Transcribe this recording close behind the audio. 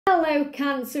Hello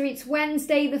Cancer, it's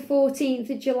Wednesday the 14th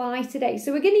of July today.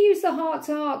 So we're going to use the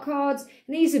heart-to-heart cards,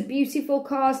 and these are beautiful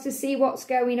cards to see what's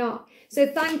going on. So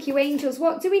thank you, angels.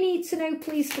 What do we need to know,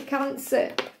 please, for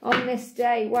Cancer on this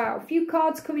day? Wow, a few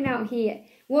cards coming out here.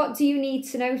 What do you need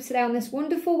to know today on this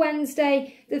wonderful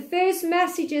Wednesday? The first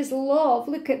message is love.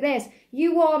 Look at this.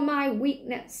 You are my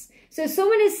weakness. So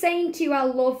someone is saying to you, I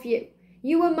love you.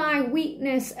 You are my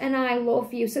weakness and I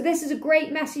love you. So this is a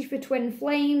great message for twin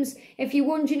flames. If you're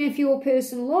wondering if your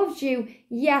person loves you,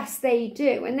 yes, they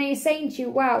do. And they're saying to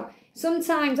you, wow,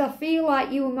 sometimes I feel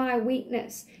like you are my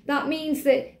weakness. That means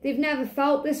that they've never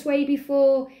felt this way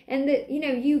before, and that, you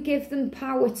know, you give them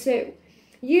power too.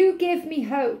 You give me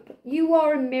hope. You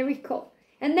are a miracle.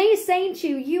 And they're saying to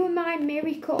you, you are my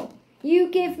miracle. You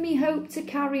give me hope to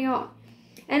carry on.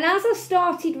 And as I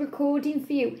started recording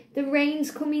for you, the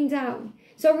rain's coming down.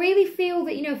 So I really feel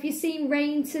that, you know, if you're seeing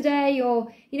rain today,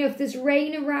 or, you know, if there's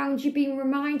rain around you, being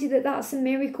reminded that that's a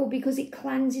miracle because it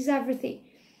cleanses everything.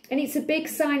 And it's a big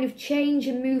sign of change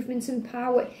and movement and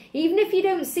power. Even if you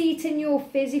don't see it in your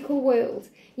physical world,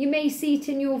 you may see it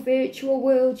in your virtual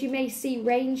world. You may see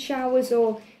rain showers,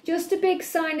 or just a big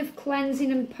sign of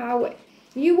cleansing and power.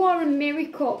 You are a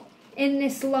miracle in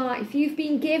this life. You've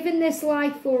been given this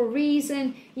life for a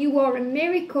reason. You are a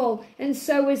miracle, and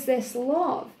so is this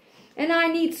love. And I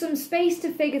need some space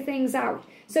to figure things out.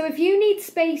 So if you need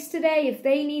space today, if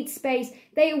they need space,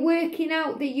 they are working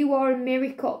out that you are a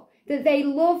miracle, that they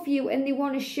love you and they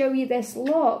want to show you this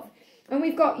love. And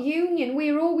we've got union. We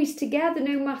are always together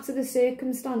no matter the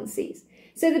circumstances.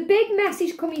 So the big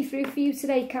message coming through for you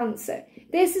today, Cancer.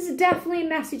 This is definitely a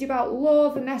message about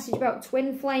love, a message about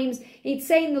twin flames. It's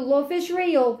saying the love is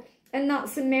real, and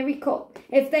that's a miracle.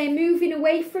 If they're moving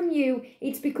away from you,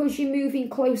 it's because you're moving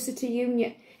closer to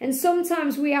union. And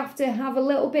sometimes we have to have a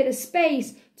little bit of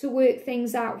space to work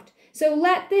things out. So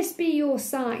let this be your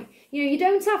sign. You know, you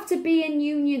don't have to be in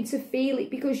union to feel it,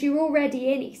 because you're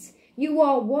already in it. You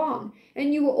are one,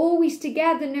 and you are always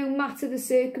together no matter the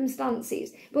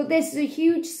circumstances. But this is a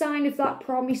huge sign of that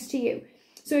promise to you.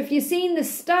 So if you're seeing the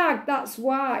stag, that's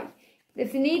why.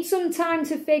 If they need some time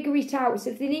to figure it out,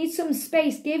 if they need some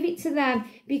space, give it to them,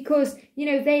 because, you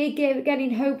know, they are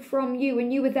getting hope from you,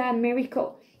 and you are their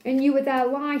miracle, and you are their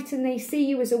light, and they see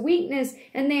you as a weakness,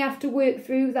 and they have to work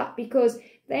through that, because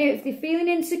if they're feeling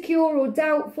insecure or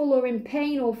doubtful or in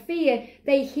pain or fear,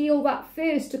 they heal that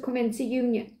first to come into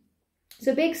union.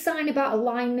 So big sign about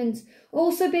alignment.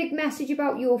 Also big message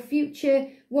about your future,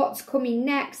 what's coming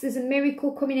next. There's a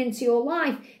miracle coming into your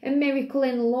life, a miracle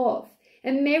in love.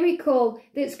 A miracle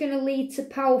that's going to lead to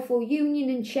powerful union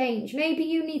and change. Maybe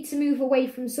you need to move away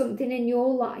from something in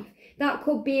your life. That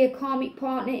could be a karmic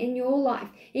partner in your life.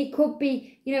 It could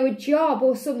be, you know, a job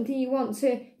or something you want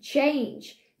to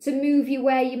change to move you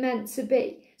where you're meant to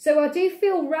be. So I do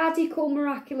feel radical,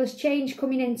 miraculous change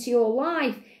coming into your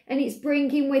life, and it's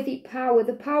bringing with it power.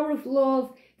 The power of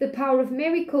love, the power of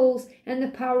miracles, and the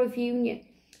power of union.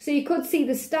 So you could see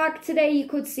the stag today, you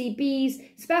could see bees,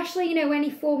 especially, you know, any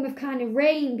form of kind of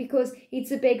rain, because it's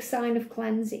a big sign of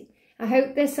cleansing. I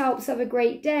hope this helps. Have a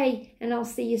great day, and I'll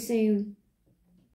see you soon.